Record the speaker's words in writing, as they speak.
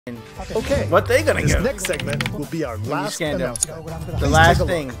Okay, what they gonna this get? next segment will be our last announcement. The Please last take a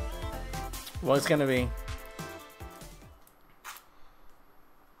thing. look. What's gonna be?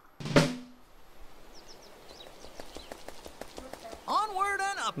 Onward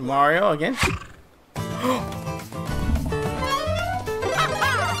and up. Mario again?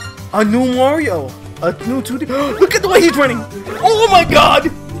 A new Mario! A new 2D. Look at the way he's running! Oh my god!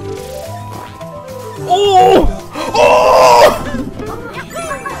 Oh! Oh!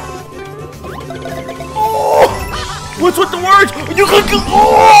 Oh! What's with the words? You could go.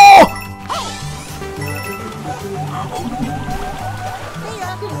 Oh!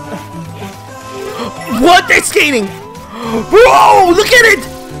 What? They're skating! Bro! Look at it!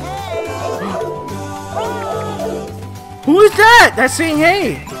 Who is that? That's saying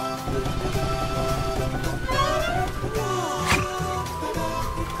hey.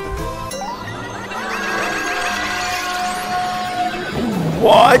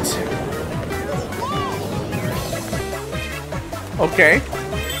 What? Okay.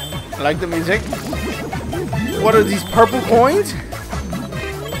 I like the music. What are these purple coins?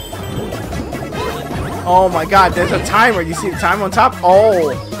 Oh my god, there's a timer. You see the time on top?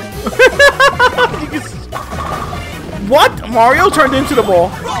 Oh. What? Mario turned into the ball.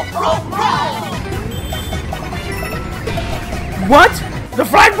 What? The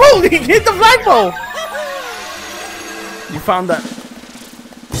flagpole! He hit the flagpole! You found that.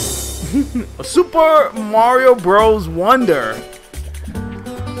 Super Mario Bros. Wonder.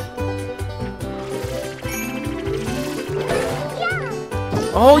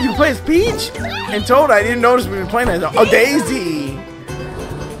 Oh, you play as Peach? And Toad, I didn't notice we were playing as Daisy.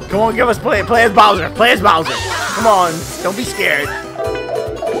 Come on, give us play as Bowser. Play as Bowser. Come on, don't be scared.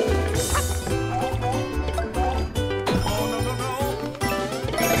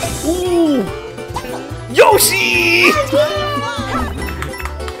 Ooh, Yoshi!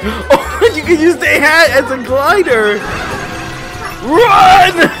 Oh, you can use the hat as a glider.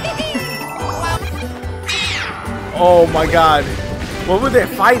 Run! Oh my god. What were they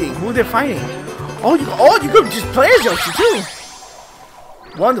fighting? Who were they fighting? Oh, you could just play as Yoshi too.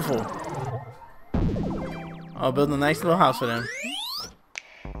 Wonderful. I'll build a nice little house for them.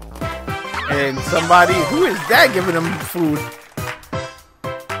 And somebody, who is that giving them food?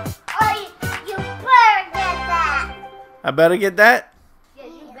 Oh, you better get that. I better get that? Yeah,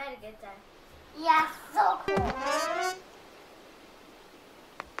 you better get that. Yeah, so cool.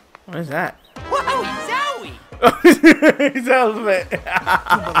 What is that? Whoa, Zowie! He's elephant.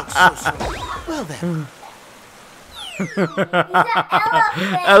 Well then.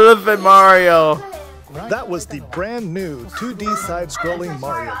 Elephant Mario. That was the brand new 2D side-scrolling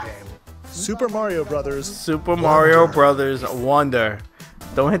Mario game, Super Mario Brothers. Super Mario Brothers Wonder.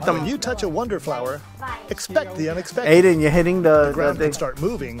 Don't hit them. When you touch a Wonder Flower, expect the unexpected. Aiden, you're hitting The ground can start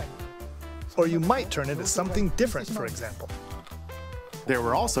moving, or you might turn into something different, for example. There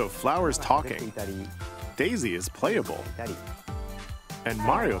were also flowers talking. Daisy is playable. And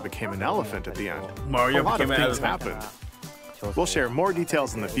Mario became an elephant at the end. Mario a lot became of an things elephant. happened. We'll share more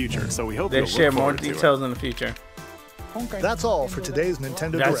details in the future, so we hope They you'll share look more forward to it. details in the future. That's all for today's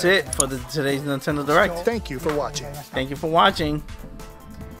Nintendo Direct. That's it for today's Nintendo Direct. Thank you for watching. Thank you for watching.